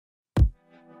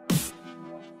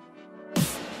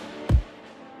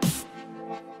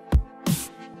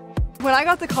When I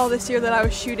got the call this year that I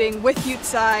was shooting with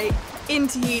Yutsai in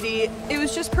Tahiti, it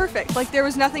was just perfect. Like, there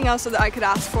was nothing else that I could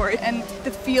ask for. And the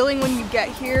feeling when you get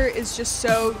here is just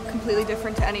so completely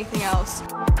different to anything else.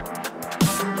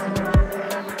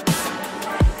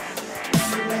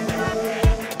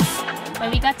 When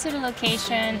we got to the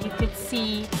location, you could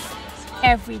see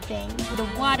everything. The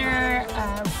water,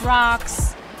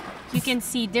 rocks, you can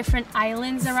see different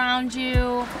islands around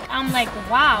you. I'm like,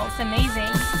 wow, it's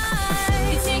amazing.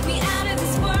 You take me out of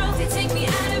this world, you take me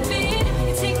out of it.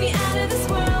 You take me out of this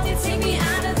world, you take me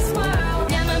out of this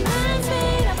world. Now my mind's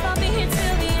made up, I'll be here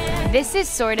till the end. This is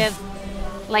sort of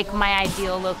like my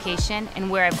ideal location and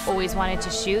where I've always wanted to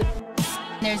shoot.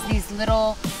 There's these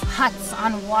little huts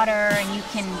on water and you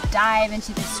can dive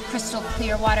into this crystal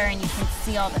clear water and you can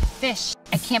see all the fish.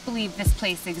 I can't believe this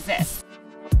place exists.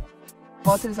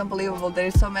 Water is unbelievable. There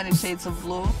is so many shades of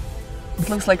blue. It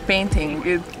looks like painting.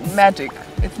 It's magic.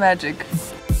 It's magic.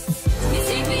 You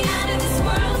take me out of this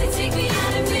world, you take me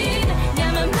out of it.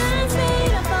 Now my mind's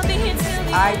made up, I'll be here till the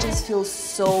end. I just feel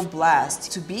so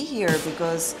blessed to be here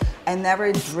because I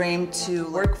never dreamed to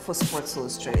work for Sports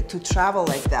Illustrated, to travel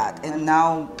like that. And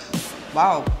now,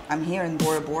 wow, I'm here in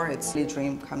Bora Bora. It's a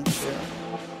dream come true.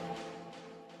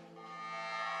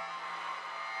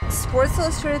 Sports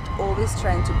Illustrated always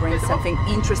trying to bring something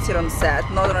interesting on set,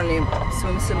 not only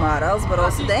swimsuit models, but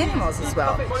also the animals as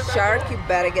well. Shark, you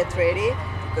better get ready,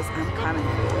 because I'm coming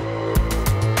for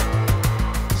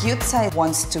you. Yutsai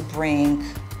wants to bring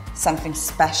something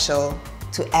special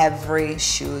to every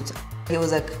shoot. He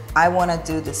was like, I want to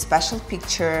do this special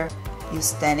picture, you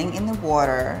standing in the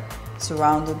water,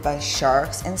 surrounded by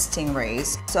sharks and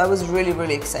stingrays. So I was really,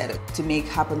 really excited to make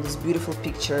happen this beautiful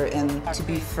picture and to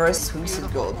be first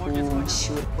swimsuit girl who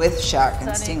shoot with shark and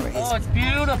stingrays. Oh, it's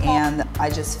beautiful. And I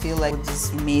just feel like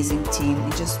this amazing team,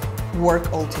 we just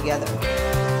work all together.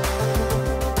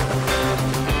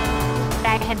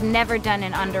 I had never done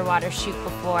an underwater shoot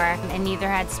before, and neither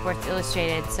had Sports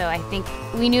Illustrated, so I think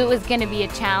we knew it was going to be a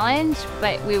challenge,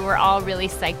 but we were all really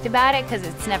psyched about it because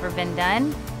it's never been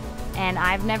done, and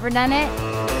I've never done it.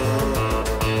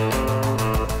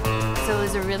 So it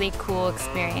was a really cool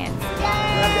experience.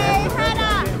 Yay,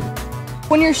 Hannah!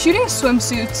 When you're shooting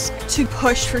swimsuits, to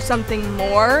push for something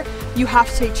more, you have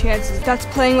to take chances. That's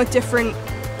playing with different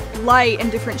light and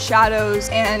different shadows,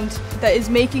 and that is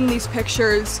making these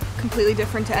pictures completely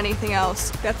different to anything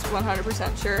else. That's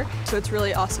 100% sure. So it's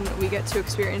really awesome that we get to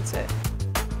experience it.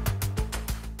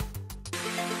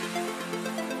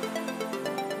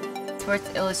 Sports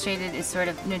Illustrated is sort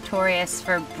of notorious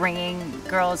for bringing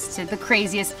girls to the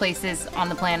craziest places on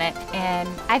the planet, and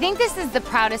I think this is the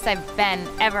proudest I've been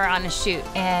ever on a shoot.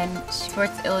 And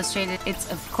Sports Illustrated,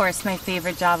 it's of course my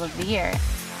favorite job of the year.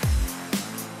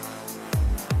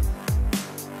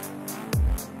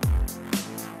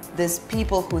 There's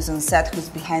people who's on set, who's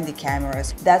behind the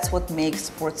cameras. That's what makes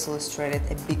Sports Illustrated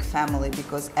a big family,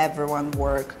 because everyone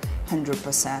works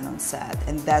 100% on set.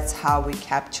 And that's how we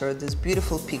captured this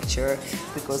beautiful picture,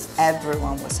 because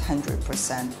everyone was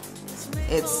 100%.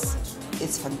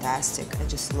 It's fantastic. I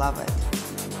just love it.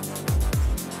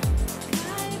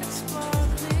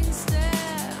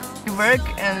 We work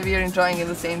and we are enjoying it at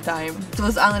the same time. It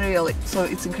was unreal, so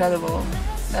it's incredible,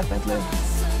 definitely.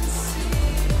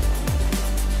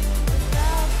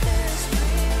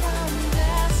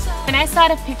 When I saw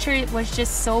the picture, it was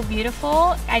just so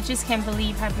beautiful. I just can't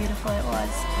believe how beautiful it was.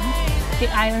 The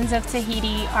islands of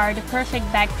Tahiti are the perfect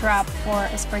backdrop for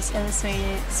a Sports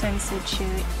Illustrated swimsuit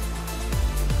shoot.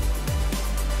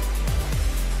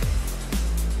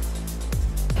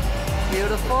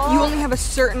 Beautiful. You only have a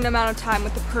certain amount of time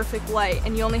with the perfect light,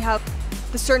 and you only have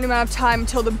the certain amount of time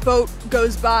until the boat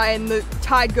goes by and the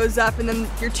tide goes up and then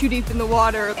you're too deep in the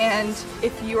water. And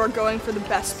if you are going for the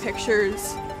best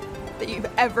pictures that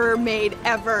you've ever made,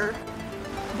 ever,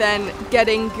 then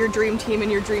getting your dream team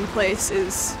in your dream place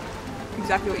is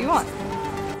exactly what you want.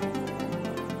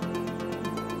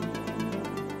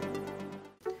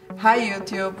 Hi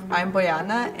YouTube, I'm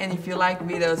Bojana, and if you like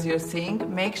videos you're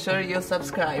seeing, make sure you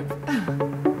subscribe.